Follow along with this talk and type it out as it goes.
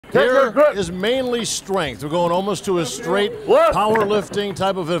Here is mainly strength. We're going almost to a straight powerlifting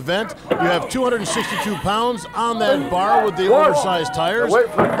type of event. You have 262 pounds on that bar with the oversized tires. They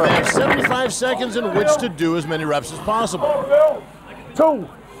have 75 seconds in which to do as many reps as possible. 2,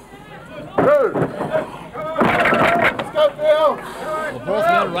 3. Well, both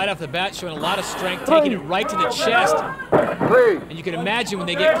men right off the bat showing a lot of strength, taking it right to the chest. And you can imagine when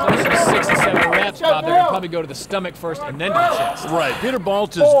they get closer to 6 and 7 reps, Bob, they're going to probably go to the stomach first and then to the chest. Right. Peter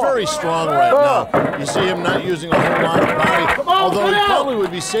Balt is very strong right now. You see him not using a whole lot of body, although he probably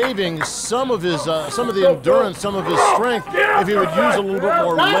would be saving some of his, some of the endurance, some of his strength if he would use a little bit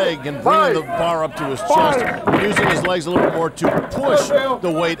more leg and bring the bar up to his chest, using his legs a little bit more to push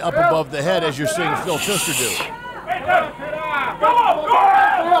the weight up above the head, as you're seeing Phil Pfister do.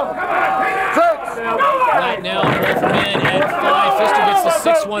 Right now, both men at 5. Pfister gets the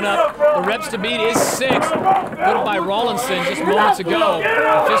 6th one up. The reps to beat is 6. Put by Rawlinson just moments ago.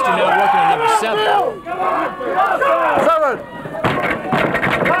 And Pfister now working on number 7.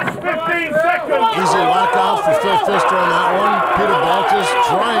 15 seconds. Easy lockouts for Phil Pfister on that one. Peter Baltus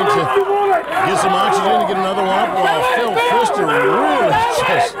trying to get some oxygen to get another one up, while Phil Pfister really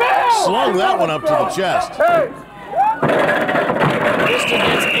just slung that one up to the chest. Pfister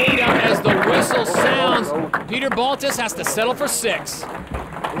gets 8 out as the whistle sounds. Peter Baltus has to settle for 6.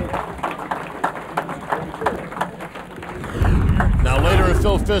 Now later in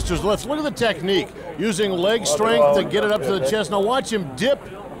Phil Pfister's lifts, look at the technique. Using leg strength to get it up to the chest. Now watch him dip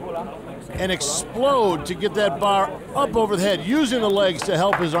and explode to get that bar up over the head, using the legs to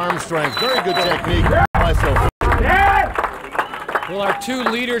help his arm strength. Very good technique by Phil Pfister. Well, our 2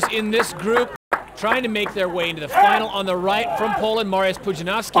 leaders in this group trying to make their way into the final. On the right from Poland, Marius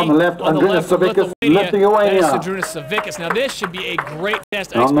Pudzianowski. On the left, Savickas, lifting away that is here. Zadrunas Savickas. Now this should be a great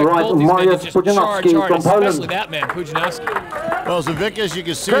test. I On the expect right, both these men to Marius just Pudzianowski charge hard, from Poland. especially that man, Pudzianowski. Well, Savickas, you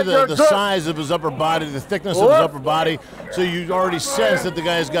can see the size of his upper body, the thickness of his upper body, so you already sense that the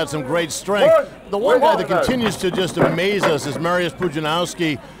guy's got some great strength. The one guy that continues to just amaze us is Marius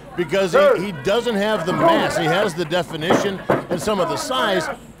Pudzianowski, because he doesn't have the mass. He has the definition and some of the size,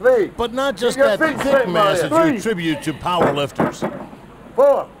 but not just that thick mass that you attribute to power lifters.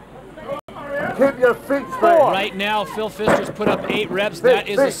 4. Keep your feet straight. Right now, Phil Pfister's put up 8 reps. That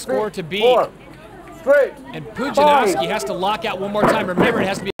is a score to beat. 4. Straight. And Pudzianowski has to lock out one more time. Remember, it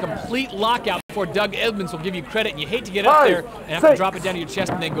has to be a complete lockout before Doug Edmonds will give you credit. And you hate to get up there and have to drop it down to your chest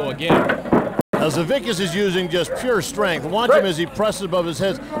and then go again. Now Savickas is using just pure strength. Watch him as he presses above his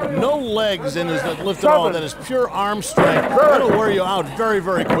head. No legs in his lift at all. That is pure arm strength. That'll wear you out very,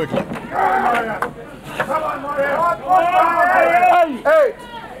 very quickly. 8.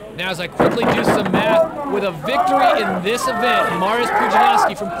 Now, as I quickly do some math, with a victory in this event, Marius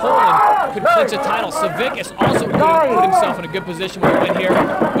Pudzianowski from Poland could clinch a title. Savickas also could put himself in a good position with a win here.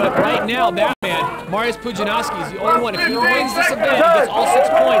 But right now, that man, Marius Pudzianowski, is the only one. If he wins this event and gets all 6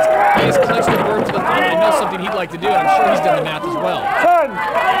 points, he has clinched the berth to the final. I know something he'd like to do, and I'm sure he's done the math as well. 10.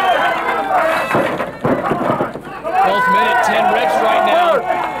 Both men at 10 reps right now,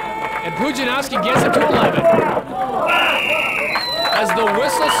 and Pudzianowski gets it to 11. As the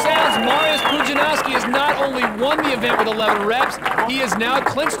whistle sounds, Marius Pudzianowski has not only won the event with 11 reps, he has now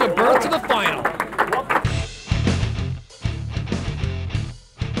clinched a berth to the final.